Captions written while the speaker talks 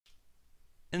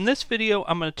In this video,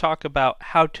 I'm going to talk about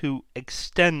how to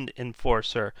extend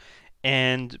Enforcer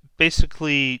and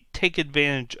basically take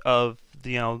advantage of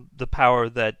the power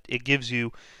that it gives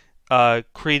you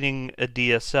creating a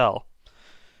DSL.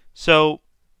 So,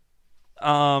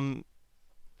 um,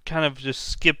 kind of just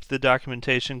skip the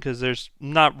documentation because there's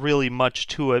not really much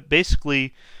to it.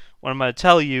 Basically, what I'm going to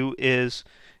tell you is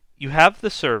you have the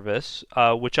service,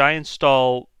 which I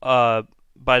install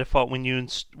by default when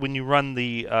you run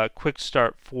the quick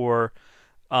start for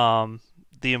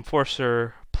the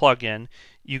Enforcer plugin.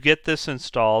 You get this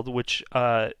installed, which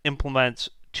implements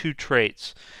two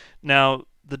traits. Now,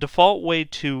 the default way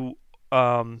to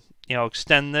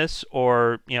extend this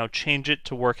or change it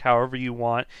to work however you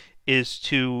want is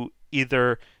to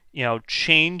either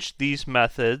change these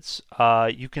methods.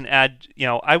 You can add,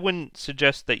 I wouldn't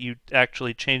suggest that you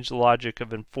actually change the logic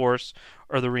of enforce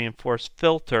or the reinforce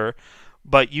filter,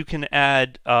 but you can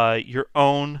add your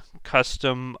own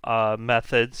custom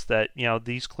methods that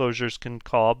these closures can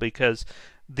call, because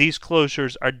these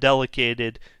closures are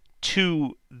delegated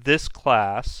to this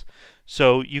class.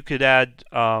 So you could add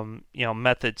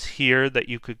methods here that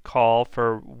you could call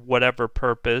for whatever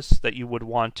purpose that you would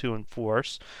want to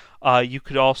enforce. You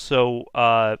could also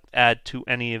add to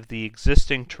any of the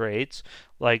existing traits,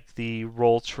 like the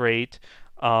role trait.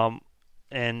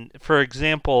 And for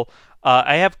example,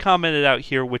 I have commented out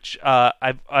here, which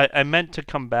I meant to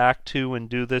come back to and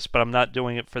do this, but I'm not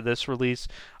doing it for this release.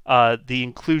 The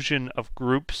inclusion of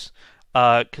groups,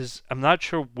 because I'm not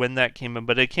sure when that came in,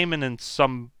 but it came in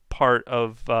some part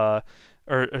of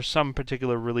or some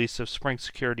particular release of Spring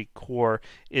Security Core,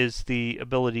 is the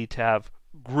ability to have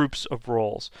groups of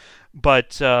roles.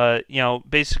 But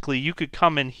basically you could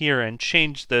come in here and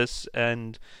change this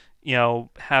and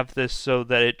have this so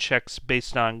that it checks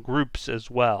based on groups as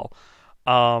well,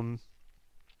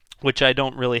 which I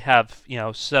don't really have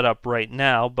set up right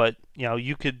now, but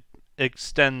you could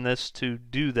extend this to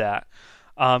do that.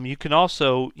 You can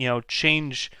also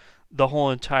change the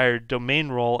whole entire domain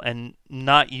role and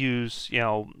not use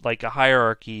like a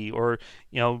hierarchy, or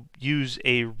use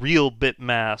a real bit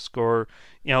mask, or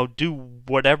do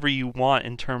whatever you want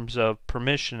in terms of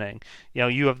permissioning.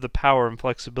 You have the power and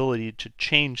flexibility to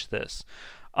change this.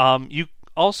 You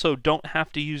also don't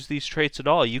have to use these traits at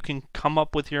all. You can come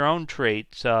up with your own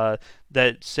traits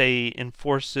that say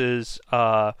enforces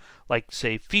like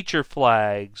say feature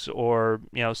flags, or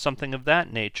something of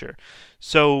that nature.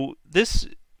 So this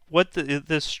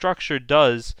structure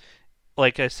does,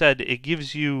 like I said, it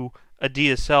gives you a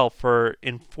DSL for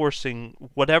enforcing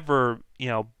whatever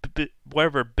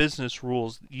whatever business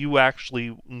rules you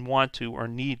actually want to or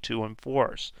need to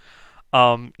enforce.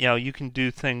 You can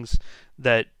do things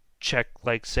that check,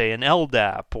 like say an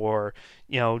LDAP, or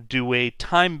do a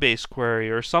time-based query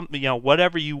or something,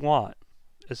 whatever you want.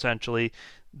 Essentially,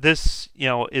 this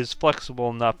is flexible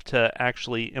enough to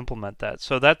actually implement that.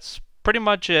 So that's pretty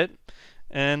much it,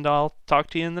 and I'll talk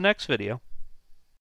to you in the next video.